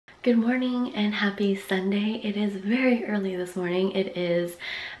Good morning and happy Sunday. It is very early this morning. It is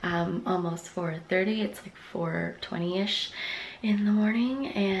almost 4:30. It's like 4:20ish in the morning,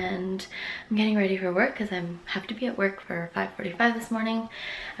 and I'm getting ready for work because I have to be at work for 5:45 this morning.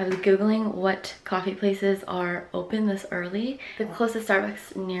 I was googling what coffee places are open this early. The closest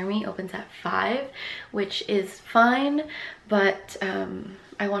Starbucks near me opens at 5, which is fine, but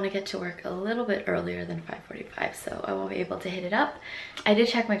I want to get to work a little bit earlier than 5:45, so I won't be able to hit it up. I did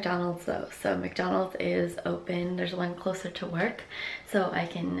check McDonald's though, so McDonald's is open. There's one closer to work, so I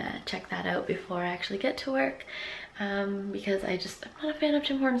can check that out before I actually get to work, because I'm not a fan of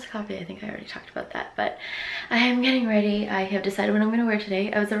Tim Hortons coffee. I think I already talked about that, but I am getting ready. I have decided what I'm going to wear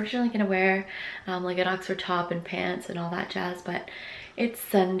today. I was originally going to wear like an Oxford top and pants and all that jazz, but it's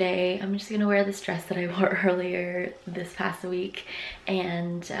Sunday. I'm just gonna wear this dress that I wore earlier this past week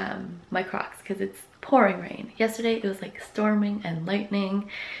and my Crocs because it's pouring rain. Yesterday it was like storming and lightning,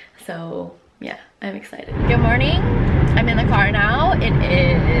 so yeah, I'm excited. Good morning. I'm in the car now. It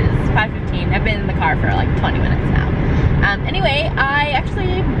is 5:15. I've been in the car for like 20 minutes now. Anyway, I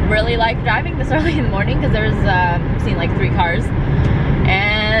actually really like driving this early in the morning because there's I've seen like 3 cars,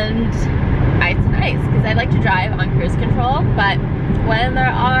 and it's nice because I like to drive on cruise control, but when there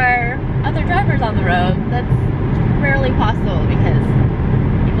are other drivers on the road, that's rarely possible because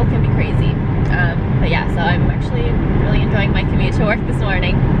people can be crazy. But yeah, so I'm actually really enjoying my commute to work this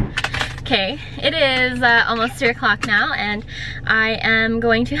morning. Okay, it is almost 3 o'clock now, and I am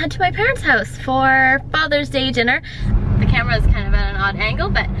going to head to my parents' house for Father's Day dinner. The camera is kind of at an odd angle,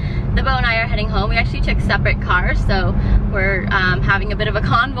 but the Beau and I are heading home. We actually took separate cars, so we're having a bit of a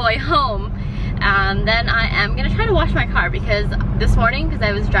convoy home. Then I am gonna try to wash my car because this morning, because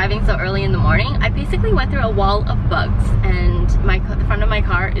I was driving so early in the morning, I basically went through a wall of bugs, and the front of my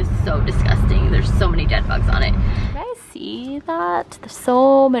car is so disgusting. There's so many dead bugs on it. You guys see that? There's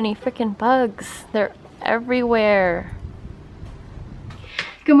so many freaking bugs. They're everywhere.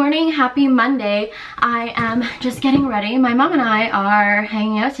 Good morning, happy Monday. I am just getting ready. My mom and I are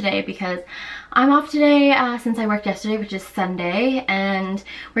hanging out today because I'm off today since I worked yesterday, which is Sunday, and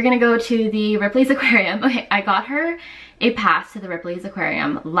we're gonna go to the Ripley's Aquarium. Okay, I got her a pass to the Ripley's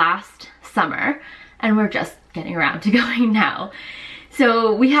Aquarium last summer, and we're just getting around to going now.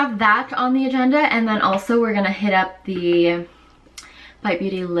 So we have that on the agenda, and then also we're gonna hit up the Bite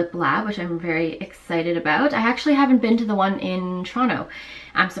Beauty Lip Lab, which I'm very excited about. I actually haven't been to the one in Toronto.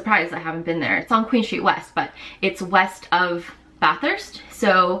 I'm surprised I haven't been there. It's on Queen Street West, but it's west of Bathurst,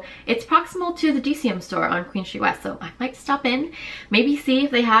 so it's proximal to the DCM store on Queen Street West, so I might stop in, maybe see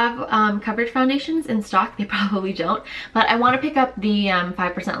if they have coverage foundations in stock. They probably don't, but I want to pick up the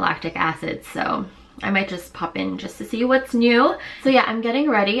 5% lactic acid, so I might just pop in just to see what's new. So yeah, I'm getting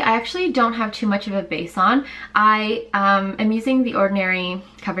ready. I actually don't have too much of a base on. I am using the Ordinary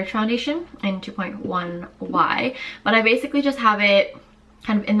coverage foundation in 2.1Y, but I basically just have it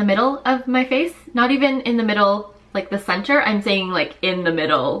kind of in the middle of my face, not even in the middle like the center, I'm saying like in the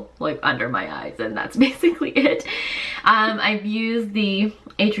middle, like under my eyes, and that's basically it. I've used the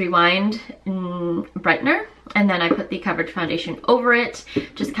Age Rewind Brightener, and then I put the coverage foundation over it,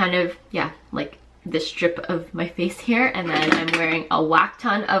 just kind of, yeah, like this strip of my face here, and then I'm wearing a whack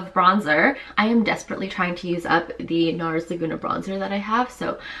ton of bronzer. I am desperately trying to use up the NARS Laguna bronzer that I have,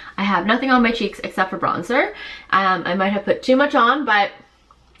 so I have nothing on my cheeks except for bronzer. I might have put too much on, but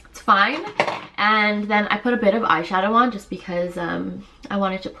it's fine. And then I put a bit of eyeshadow on just because I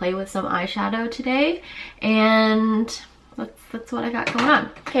wanted to play with some eyeshadow today, and that's what I got going on.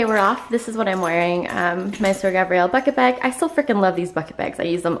 Okay, we're off. This is what I'm wearing. Mansur Gavrila bucket bag. I still freaking love these bucket bags. I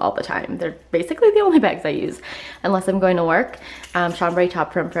use them all the time. They're basically the only bags I use unless I'm going to work. Chambray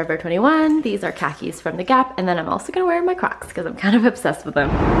top from Forever 21. These are khakis from the Gap, and then I'm also gonna wear my Crocs because I'm kind of obsessed with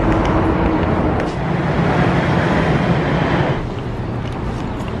them.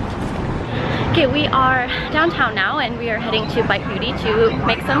 Okay, we are downtown now, and we are heading to Bite Beauty to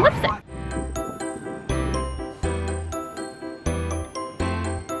make some lipstick.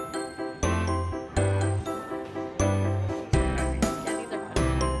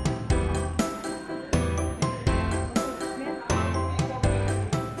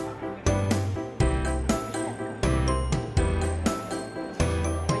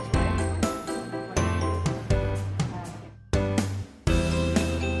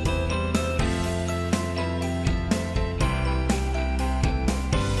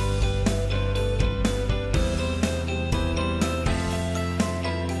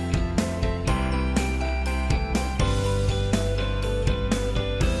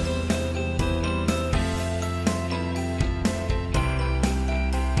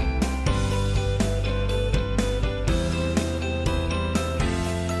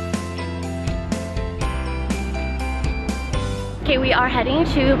 Okay, we are heading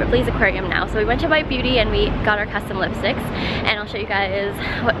to Ripley's Aquarium now. So we went to Bite Beauty and we got our custom lipsticks, and I'll show you guys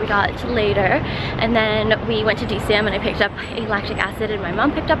what we got later. And then we went to DCM and I picked up a lactic acid, and my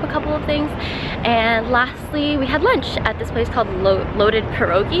mom picked up a couple of things. And lastly, we had lunch at this place called Loaded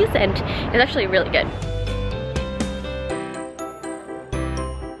Pierogies, and it was actually really good.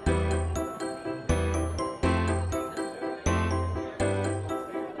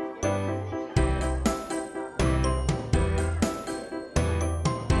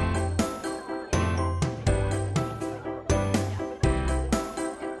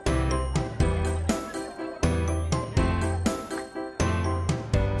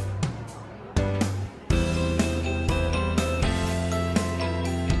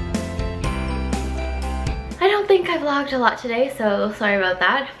 I don't think I vlogged a lot today, so sorry about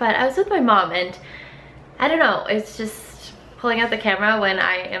that, but I was with my mom, and I don't know, it's just pulling out the camera when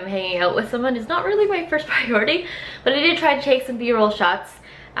I am hanging out with someone is not really my first priority, but I did try to take some B-roll shots,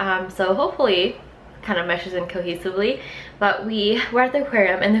 so hopefully kind of meshes in cohesively. But we were at the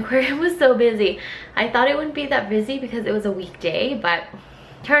aquarium, and the aquarium was so busy. I thought it wouldn't be that busy because it was a weekday, but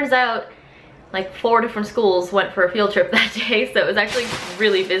turns out like 4 different schools went for a field trip that day, so it was actually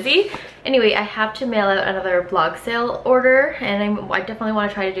really busy. Anyway, I have to mail out another blog sale order, and I definitely want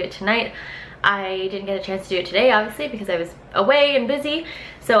to try to do it tonight. I didn't get a chance to do it today, obviously, because I was away and busy,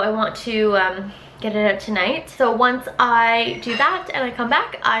 so I want to get it out tonight. So once I do that and I come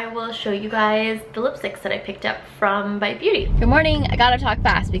back, I will show you guys the lipsticks that I picked up from Bite Beauty. Good morning. I gotta talk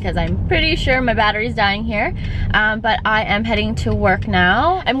fast because I'm pretty sure my battery's dying here, but I am heading to work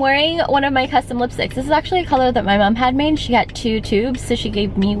now. I'm wearing one of my custom lipsticks. This is actually a color that my mom had made. She got 2 tubes, so she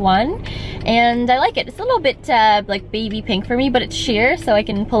gave me one, and I like it. It's a little bit like baby pink for me, but it's sheer, so I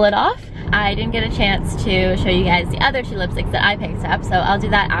can pull it off. I didn't get a chance to show you guys the other 2 lipsticks that I picked up, so I'll do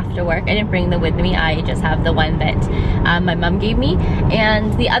that after work. I didn't bring them with me. I just have the one that my mom gave me.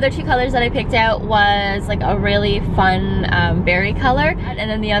 And the other 2 colors that I picked out was like a really fun berry color, and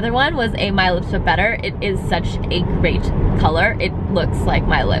then the other one was a My Lips But Better. It is such a great color. It looks like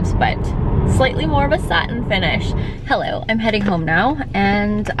my lips, but slightly more of a satin finish. Hello, I'm heading home now,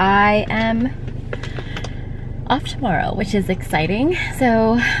 and I am off tomorrow, which is exciting.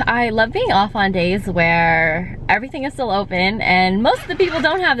 So I love being off on days where everything is still open and most of the people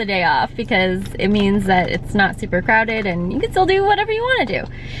don't have the day off, because it means that it's not super crowded and you can still do whatever you want to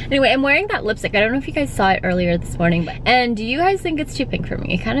do. Anyway, I'm wearing that lipstick. I don't know if you guys saw it earlier this morning, and do you guys think it's too pink for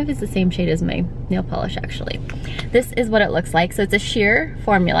me? It kind of is the same shade as my nail polish, actually. This is what it looks like. So it's a sheer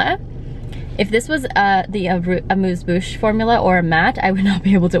formula. If this was the amuse-bouche formula or a matte, I would not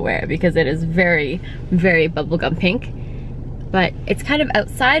be able to wear it because it is very, very bubblegum pink. But it's kind of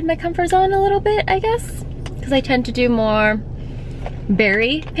outside my comfort zone a little bit, I guess, because I tend to do more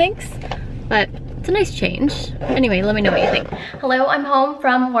berry pinks, but it's a nice change. Anyway, let me know what you think. Hello, I'm home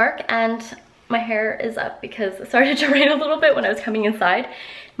from work, and my hair is up because it started to rain a little bit when I was coming inside.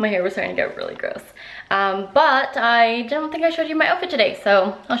 My hair was starting to get really gross. But I don't think I showed you my outfit today,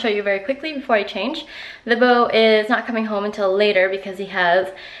 so I'll show you very quickly before I change. The beau is not coming home until later because he has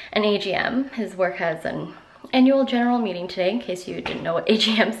an AGM. His work has an annual general meeting today, in case you didn't know what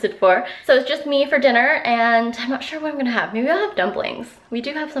AGM stood for. So it's just me for dinner, and I'm not sure what I'm gonna have. Maybe I'll have dumplings. We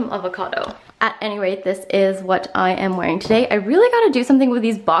do have some avocado. At any rate, this is what I am wearing today. I really gotta do something with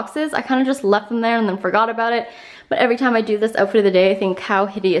these boxes. I kind of just left them there and then forgot about it. But every time I do this outfit of the day, I think, how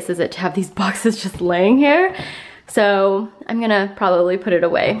hideous is it to have these boxes just laying here? So I'm gonna probably put it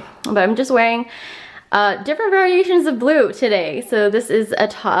away. But I'm just wearing different variations of blue today. So this is a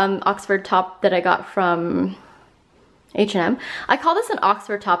Oxford top that I got from H&M. I call this an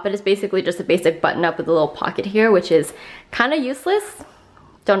Oxford top, but it's basically just a basic button up with a little pocket here, which is kind of useless.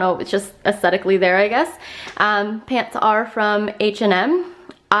 Don't know, it's just aesthetically there, I guess. Pants are from H&M.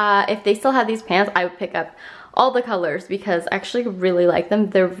 If they still have these pants, I would pick up all the colors because I actually really like them.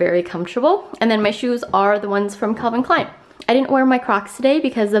 They're very comfortable. And then my shoes are the ones from Klein. I didn't wear my Crocs today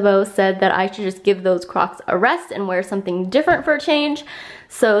because the beau said that I should just give those Crocs a rest and wear something different for a change.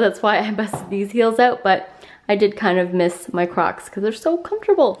 So that's why I busted these heels out, but I did kind of miss my Crocs because they're so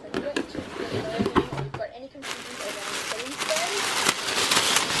comfortable.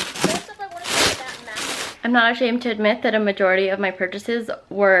 I'm not ashamed to admit that a majority of my purchases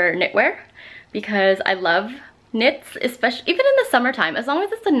were knitwear because I love knits, especially even in the summertime. As long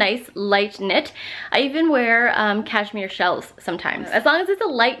as it's a nice light knit. I even wear cashmere shells sometimes. As long as it's a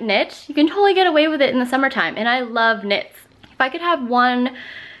light knit, you can totally get away with it in the summertime, and I love knits. If I could have one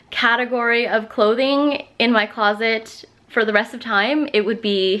category of clothing in my closet for the rest of time, it would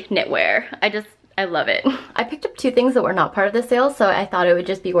be knitwear. I love it. I picked up 2 things that were not part of the sale, so I thought it would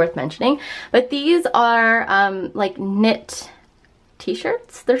just be worth mentioning. But these are like knit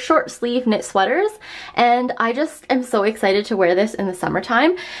t-shirts. They're short sleeve knit sweaters, and I just am so excited to wear this in the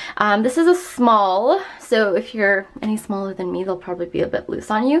summertime. This is a small, so if you're any smaller than me, they'll probably be a bit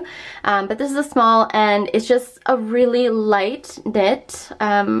loose on you. But this is a small, and it's just a really light knit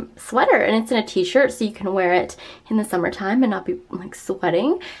sweater, and it's in a t-shirt, so you can wear it in the summertime and not be like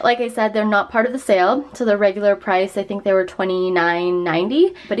sweating. Like I said, they're not part of the sale, so the regular price, I think they were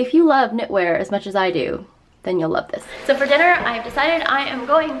 $29.90. But if you love knitwear as much as I do, then you'll love this. So for dinner, I have decided I am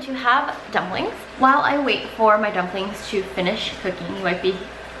going to have dumplings. While I wait for my dumplings to finish cooking, you might be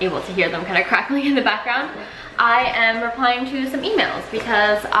able to hear them kind of crackling in the background. I am replying to some emails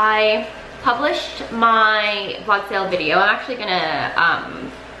because I published my vlog sale video. I'm actually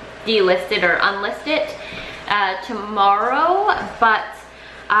gonna delist it or unlist it tomorrow, but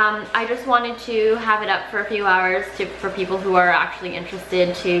I just wanted to have it up for a few hours for people who are actually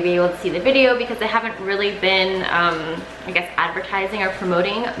interested to be able to see the video, because I haven't really been, I guess, advertising or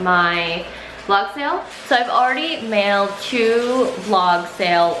promoting my vlog sale. So I've already mailed 2 vlog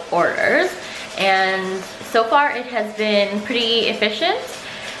sale orders, and so far it has been pretty efficient.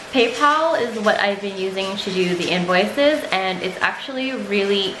 PayPal is what I've been using to do the invoices, and it's actually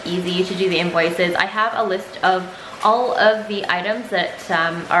really easy to do the invoices. I have a list of all of the items that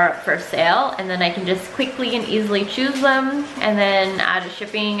are up for sale, and then I can just quickly and easily choose them and then add a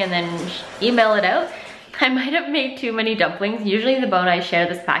shipping and then email it out. I might have made too many dumplings. Usually the Bo and I share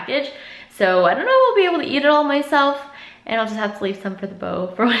this package, so I don't know if I'll be able to eat it all myself, and I'll just have to leave some for the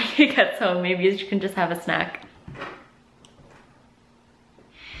Bo for when he gets home. Maybe you can just have a snack.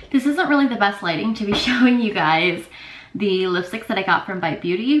 This isn't really the best lighting to be showing you guys the lipsticks that I got from Bite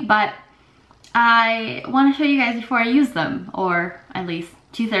Beauty, but I want to show you guys before I use them, or at least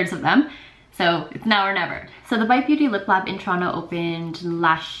 2/3 of them. So it's now or never. So the Bite Beauty Lip Lab in Toronto opened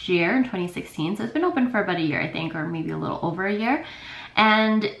last year in 2016. So it's been open for about a year, I think, or maybe a little over a year.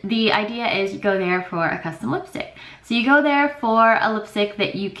 And the idea is you go there for a custom lipstick. So you go there for a lipstick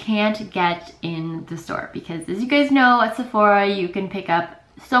that you can't get in the store, because as you guys know, at Sephora, you can pick up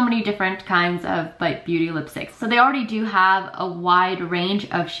so many different kinds of Bite Beauty lipsticks. So they already do have a wide range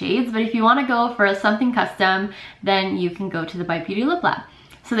of shades, but if you want to go for something custom, then you can go to the Bite Beauty Lip Lab.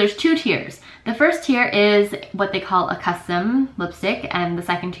 So there's 2 tiers. The first tier is what they call a custom lipstick, and the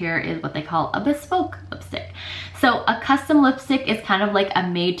second tier is what they call a bespoke lipstick. So a custom lipstick is kind of like a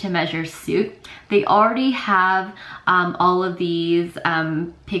made-to-measure suit. They already have all of these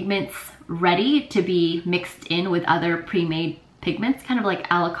pigments ready to be mixed in with other pre-made pigments, kind of like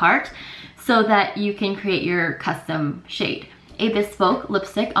a la carte, so that you can create your custom shade. A bespoke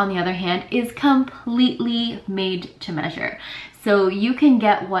lipstick, on the other hand, is completely made to measure. So you can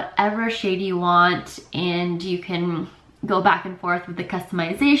get whatever shade you want, and you can go back and forth with the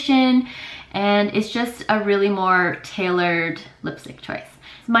customization, and it's just a really more tailored lipstick choice.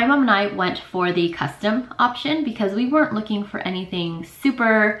 So my mom and I went for the custom option because we weren't looking for anything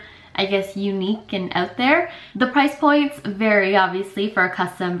super, I guess, unique and out there. The price points vary obviously for a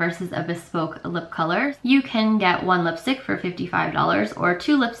custom versus a bespoke lip color. You can get 1 lipstick for $55 or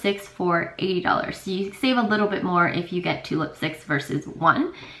 2 lipsticks for $80. So you save a little bit more if you get 2 lipsticks versus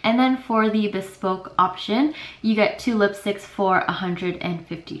 1. And then for the bespoke option, you get 2 lipsticks for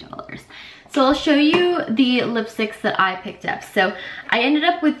 $150. So I'll show you the lipsticks that I picked up. So I ended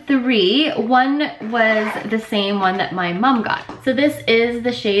up with 3. One was the same one that my mom got. So this is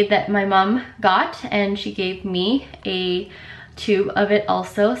the shade that my mom got, and she gave me a tube of it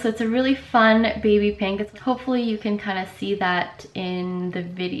also. So it's a really fun baby pink. Hopefully you can kind of see that in the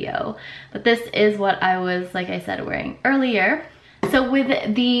video. But this is what I was, like I said, wearing earlier. So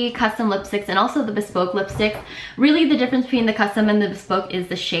with the custom lipsticks and also the bespoke lipsticks, really the difference between the custom and the bespoke is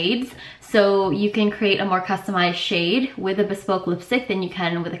the shades. So you can create a more customized shade with a bespoke lipstick than you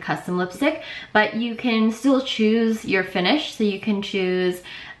can with a custom lipstick, but you can still choose your finish. So you can choose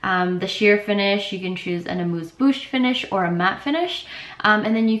the sheer finish, you can choose an amuse-bouche finish or a matte finish,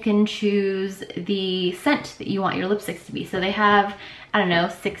 and then you can choose the scent that you want your lipsticks to be. So they have, I don't know,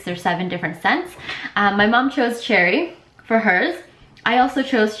 6 or 7 different scents. My mom chose cherry for hers. I also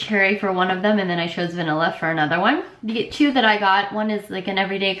chose cherry for one of them, and then I chose vanilla for another one. The 2 that I got, one is like an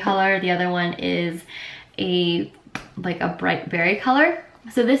everyday color, the other one is like a bright berry color.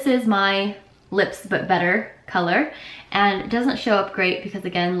 So this is my lips but better color, and it doesn't show up great because,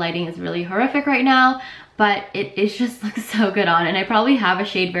 again, lighting is really horrific right now, but it just looks so good on, and I probably have a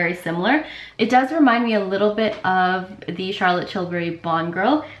shade very similar. It does remind me a little bit of the Charlotte Tilbury Bond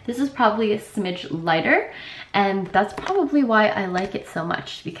Girl. This is probably a smidge lighter, and that's probably why I like it so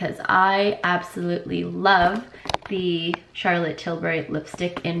much, because I absolutely love the Charlotte Tilbury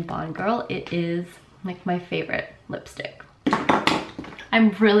lipstick in Bond Girl. It is like my favorite lipstick.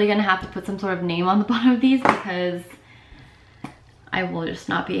 I'm really gonna have to put some sort of name on the bottom of these because I will just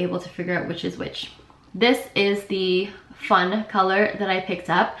not be able to figure out which is which. This is the fun color that I picked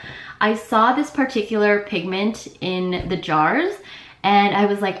up. I saw this particular pigment in the jars and I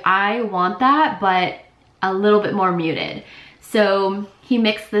was like, I want that, but a little bit more muted. So he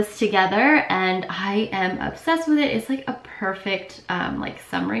mixed this together and I am obsessed with it. It's like a perfect like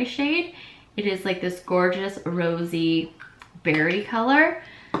summery shade. It is like this gorgeous rosy berry color.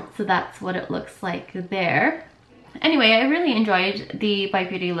 So that's what it looks like there. Anyway, I really enjoyed the Bite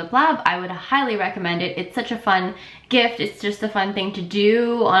Beauty Lip Lab. I would highly recommend it. It's such a fun gift. It's just a fun thing to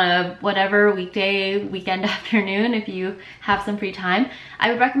do on a whatever weekday, weekend afternoon if you have some free time.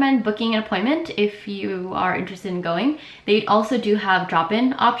 I would recommend booking an appointment if you are interested in going. They also do have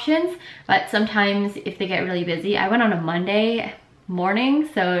drop-in options, but sometimes if they get really busy, I went on a Monday morning,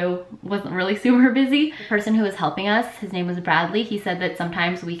 so it wasn't really super busy. The person who was helping us, his name was Bradley, he said that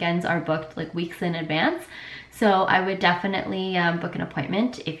sometimes weekends are booked like weeks in advance. So I would definitely book an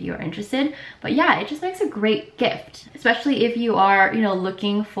appointment if you are interested. But yeah, it just makes a great gift, especially if you are, you know,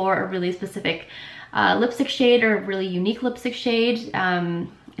 looking for a really specific lipstick shade or a really unique lipstick shade.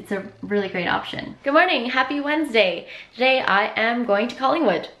 It's a really great option. Good morning, happy Wednesday. Today I am going to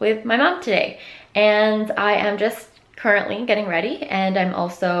Collingwood with my mom today. And I am just currently getting ready, and I'm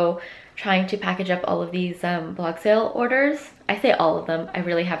also trying to package up all of these blog sale orders. I say all of them, I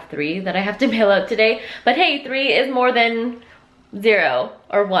really have 3 that I have to mail out today, but hey, 3 is more than 0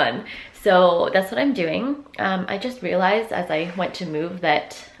 or 1. So that's what I'm doing. I just realized as I went to move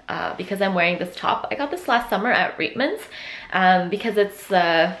that because I'm wearing this top, I got this last summer at Reitman's because it's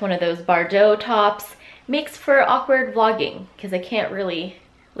one of those Bardot tops. Makes for awkward vlogging because I can't really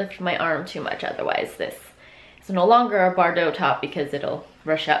lift my arm too much otherwise. This is no longer a Bardot top because it'll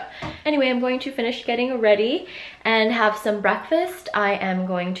rush up. Anyway, I'm going to finish getting ready and have some breakfast. I am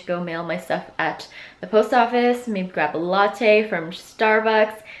going to go mail my stuff at the post office, maybe grab a latte from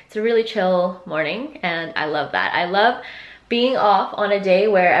Starbucks. It's a really chill morning and I love that. I love being off on a day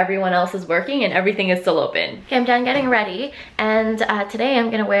where everyone else is working and everything is still open. Okay, I'm done getting ready, and today I'm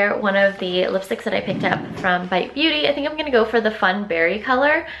gonna wear one of the lipsticks that I picked up from Bite Beauty. I think I'm gonna go for the fun berry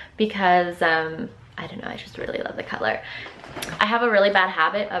color because I don't know, I just really love the color. I have a really bad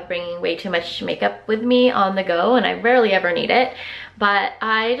habit of bringing way too much makeup with me on the go, and I rarely ever need it, but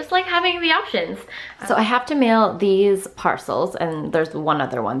I just like having the options. So I have to mail these parcels, and there's one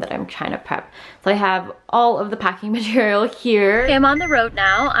other one that I'm trying to prep. So I have all of the packing material here. Okay, I'm on the road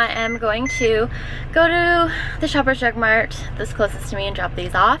now. I am going to go to the Shoppers Drug Mart that's closest to me and drop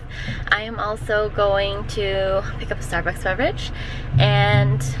these off. I am also going to pick up a Starbucks beverage,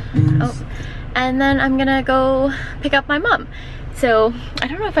 and and then I'm gonna go pick up my mom. So I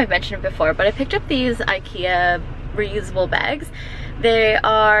don't know if I've mentioned it before, but I picked up these IKEA reusable bags. They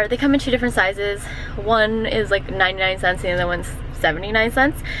come in 2 different sizes. One is like 99 cents and the other one's 79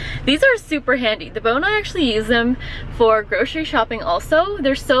 cents. These are super handy. The Bo and I actually use them for grocery shopping also.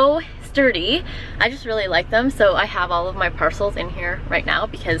 They're so sturdy. I just really like them. So I have all of my parcels in here right now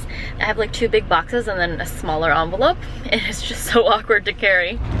because I have like 2 big boxes and then a smaller envelope, and it's just so awkward to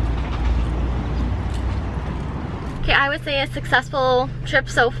carry. Okay, I would say a successful trip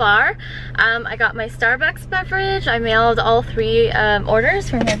so far. I got my Starbucks beverage, I mailed all 3 orders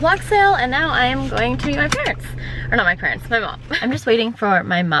for my vlog sale, and now I am going to meet my parents. Or not my parents, my mom. I'm just waiting for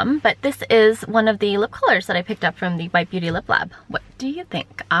my mom, but this is one of the lip colors that I picked up from the Bite Beauty Lip Lab. What do you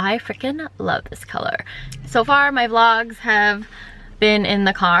think? I freaking love this color. So far, my vlogs have been in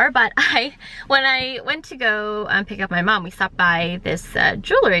the car, but when I went to go pick up my mom, we stopped by this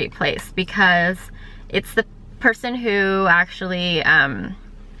jewelry place because it's the person who actually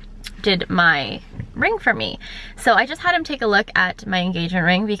did my ring for me. So I just had him take a look at my engagement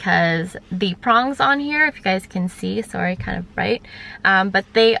ring because the prongs on here, if you guys can see, sorry, kind of bright, but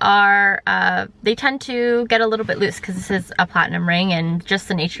they tend to get a little bit loose because this is a platinum ring, and just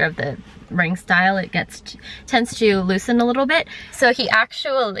the nature of the ring style, it tends to loosen a little bit. So he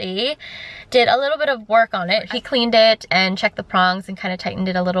actually did a little bit of work on it. He cleaned it and checked the prongs and kind of tightened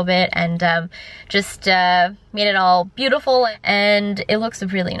it a little bit, and just made it all beautiful, and it looks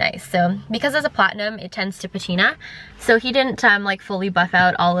really nice. So because it's a platinum, it tends to patina. So he didn't like fully buff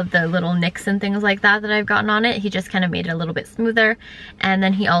out all of the little nicks and things like that I've gotten on it. He just kind of made it a little bit smoother. And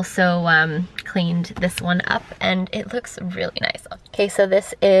then he also cleaned this one up, and it looks really nice. Okay, so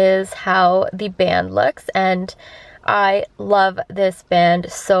this is how the band looks, and I love this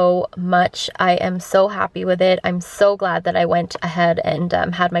band so much. I am so happy with it. I'm so glad that I went ahead and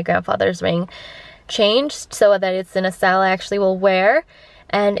had my grandfather's ring changed so that it's in a style I actually will wear,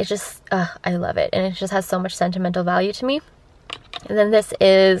 and it just I love it, and it just has so much sentimental value to me. And then this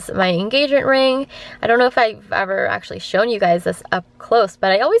is my engagement ring. I don't know if I've ever actually shown you guys this up close,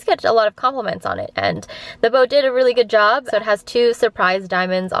 but I always get a lot of compliments on it. And the bow did a really good job. So it has 2 surprise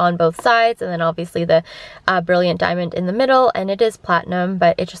diamonds on both sides, and then obviously the brilliant diamond in the middle. And it is platinum,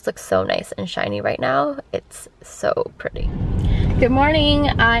 but it just looks so nice and shiny right now. It's so pretty. Good morning.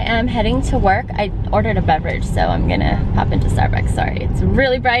 I am heading to work. I ordered a beverage, so I'm gonna pop into Starbucks. Sorry, it's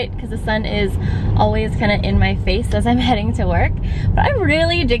really bright because the sun is always kind of in my face as I'm heading to work. But I'm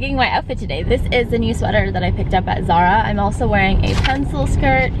really digging my outfit today. This is the new sweater that I picked up at Zara. I'm also wearing a pencil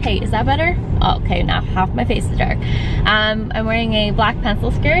skirt. Hey, is that better? Oh, okay, now half my face is dark. I'm wearing a black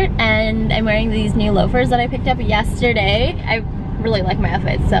pencil skirt, and I'm wearing these new loafers that I picked up yesterday. I really like my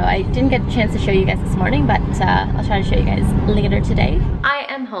outfit, so I didn't get a chance to show you guys this morning, but I'll try to show you guys later today. I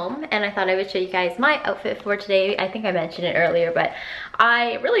am home, and I thought I would show you guys my outfit for today. I think I mentioned it earlier, but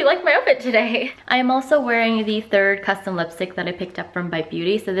I really like my outfit today. I am also wearing the 3rd custom lipstick that I picked up from Bite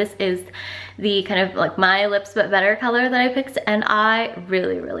Beauty. So this is the kind of like my lips but better color that I picked, and I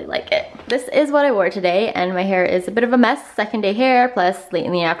really like it. This is what I wore today, and my hair is a bit of a mess. Second day hair plus late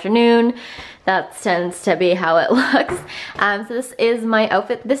in the afternoon. That tends to be how it looks. So this is my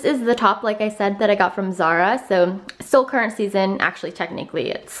outfit. This is the top, like I said, that I got from Zara. So still current season. Actually,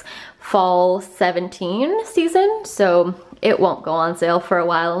 technically it's fall 17 season. So it won't go on sale for a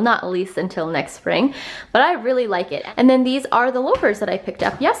while, not at least until next spring, but I really like it. And then these are the loafers that I picked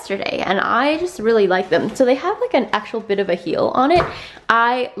up yesterday, and I just really like them. So they have like an actual bit of a heel on it.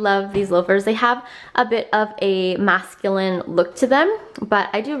 I love these loafers. They have a bit of a masculine look to them, but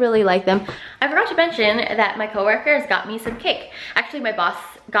I do really like them. I forgot to mention that my coworkers got me some cake. Actually, my boss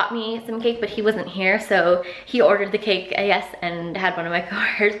got me some cake, but he wasn't here, so he ordered the cake, I guess, and had one of my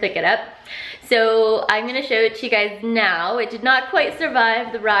coworkers pick it up. So I'm gonna show it to you guys now. It did not quite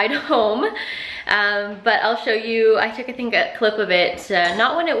survive the ride home, but I'll show you. I took, I think, a clip of it,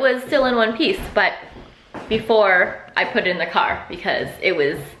 not when it was still in one piece, but before I put it in the car, because it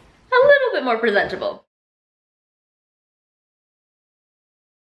was a little bit more presentable.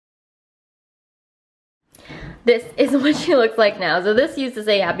 This is what she looks like now. So this used to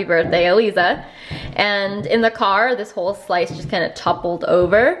say happy birthday, Eliza. And in the car, this whole slice just kind of toppled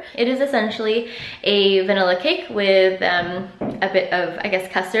over. It is essentially a vanilla cake with a bit of, I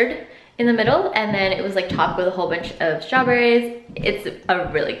guess, custard in the middle. And then it was like topped with a whole bunch of strawberries. It's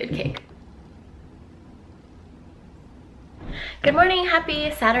a really good cake. Good morning, happy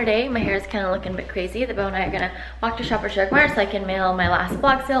Saturday. My hair is kind of looking a bit crazy. The Beau and I are gonna walk to Shoppers Drug Mart so I can mail my last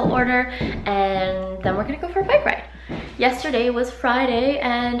blog sale order, and then we're gonna go for a bike ride. Yesterday was Friday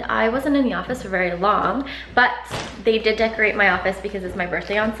and I wasn't in the office for very long, but they did decorate my office because it's my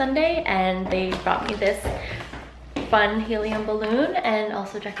birthday on Sunday, and they brought me this fun helium balloon and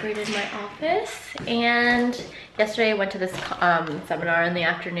also decorated my office. And yesterday I went to this seminar in the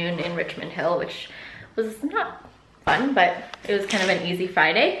afternoon in Richmond Hill, which was not fun, but it was kind of an easy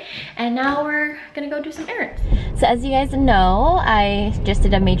Friday, and now we're gonna go do some errands. So as you guys know, I just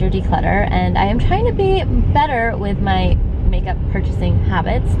did a major declutter, and I am trying to be better with my makeup purchasing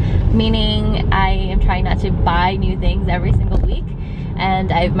habits, meaning I am trying not to buy new things every single week, and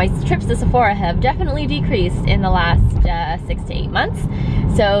my trips to Sephora have definitely decreased in the last 6 to 8 months,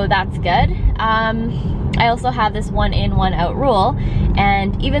 so that's good. I also have this 1 in, 1 out rule,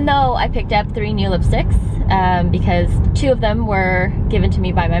 and even though I picked up 3 new lipsticks, because 2 of them were given to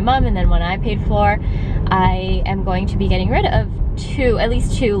me by my mom and then 1 I paid for, I am going to be getting rid of at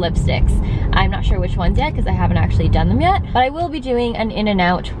least 2 lipsticks. I'm not sure which ones yet because I haven't actually done them yet, but I will be doing an in and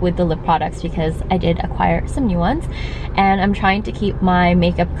out with the lip products because I did acquire some new ones, and I'm trying to keep my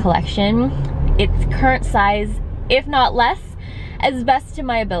makeup collection its current size, if not less, as best to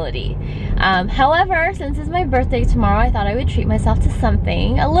my ability. However, since it's my birthday tomorrow, I thought I would treat myself to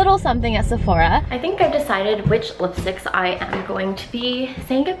something, a little something at Sephora. I think I've decided which lipsticks I am going to be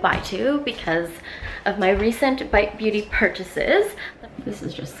saying goodbye to because of my recent Bite Beauty purchases. This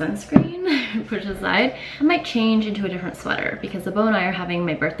is just sunscreen, push aside. I might change into a different sweater because the Beau and I are having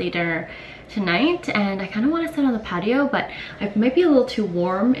my birthday dinner tonight, and I kind of want to sit on the patio, but I might be a little too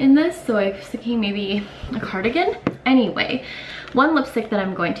warm in this, so I was thinking maybe a cardigan. Anyway, one lipstick that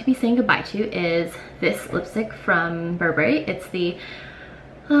I'm going to be saying goodbye to is this lipstick from Burberry. It's the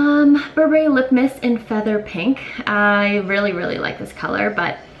Burberry Lip Mist in Feather Pink. I really like this color,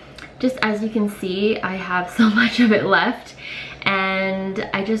 but just as you can see, I have so much of it left, and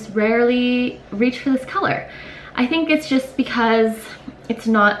I just rarely reach for this color. I think it's just because it's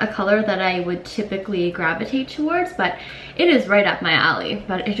not a color that I would typically gravitate towards, but it is right up my alley,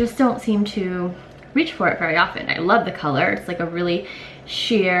 but I just don't seem to reach for it very often. I love the color. It's like a really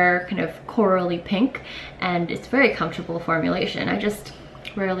sheer kind of corally pink, and it's very comfortable formulation. I just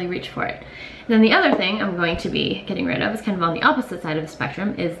rarely reach for it. And then the other thing I'm going to be getting rid of is kind of on the opposite side of the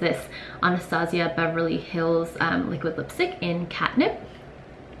spectrum, is this Anastasia Beverly Hills liquid lipstick in Catnip.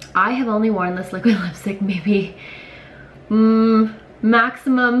 I have only worn this liquid lipstick maybe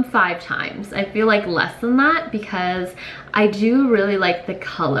maximum 5 times. I feel like less than that, because I do really like the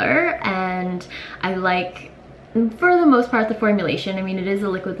color, and I like, for the most part, the formulation. I mean, it is a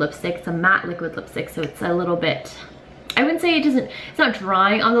liquid lipstick, it's a matte liquid lipstick, so it's a little bit, I wouldn't say it's not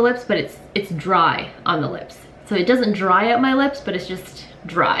drying on the lips, but it's dry on the lips. So it doesn't dry out my lips, but it's just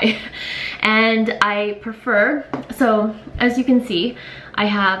dry. And I prefer, so as you can see, I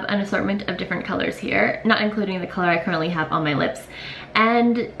have an assortment of different colors here, not including the color I currently have on my lips.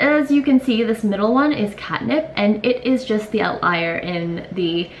 And as you can see, this middle one is Catnip, and it is just the outlier in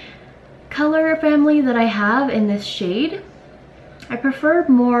the color family that I have in this shade. I prefer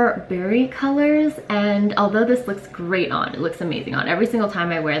more berry colors, and although this looks great on, it looks amazing on. Every single time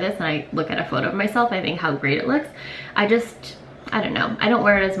I wear this and I look at a photo of myself, I think how great it looks. I don't know. I don't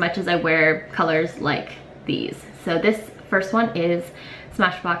wear it as much as I wear colors like these. So this first one is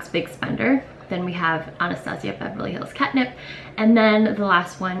Smashbox Big Spender. Then we have Anastasia Beverly Hills Catnip. And then the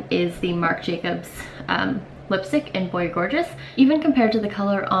last one is the Marc Jacobs lipstick in Boy Gorgeous. Even compared to the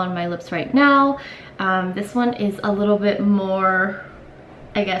color on my lips right now, this one is a little bit more,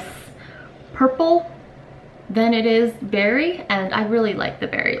 I guess, purple than it is berry, and I really like the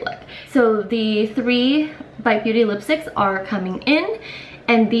berry look. So the 3 Bite Beauty lipsticks are coming in,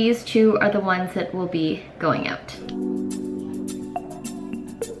 and these 2 are the ones that will be going out.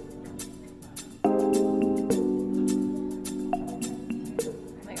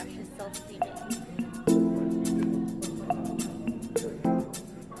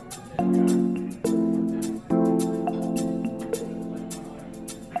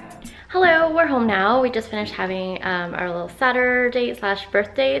 Hello, we're home now. We just finished having our little Saturday /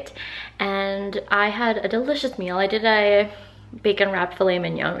 birth date, and I had a delicious meal. I did a bacon wrapped filet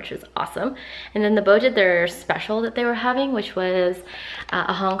mignon, which was awesome. And then the Beau did their special that they were having, which was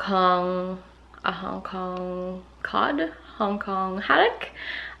a Hong Kong cod, Hong Kong haddock,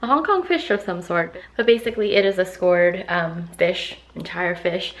 a Hong Kong fish of some sort. But basically it is a scored fish, entire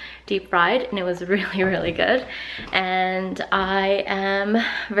fish, deep fried, and it was really, really good. And I am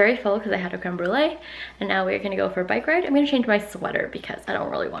very full because I had a creme brulee, and now we're gonna go for a bike ride. I'm gonna change my sweater because I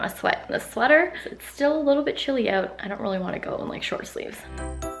don't really want to sweat in this sweater. It's still a little bit chilly out. I don't really want to go in like short sleeves.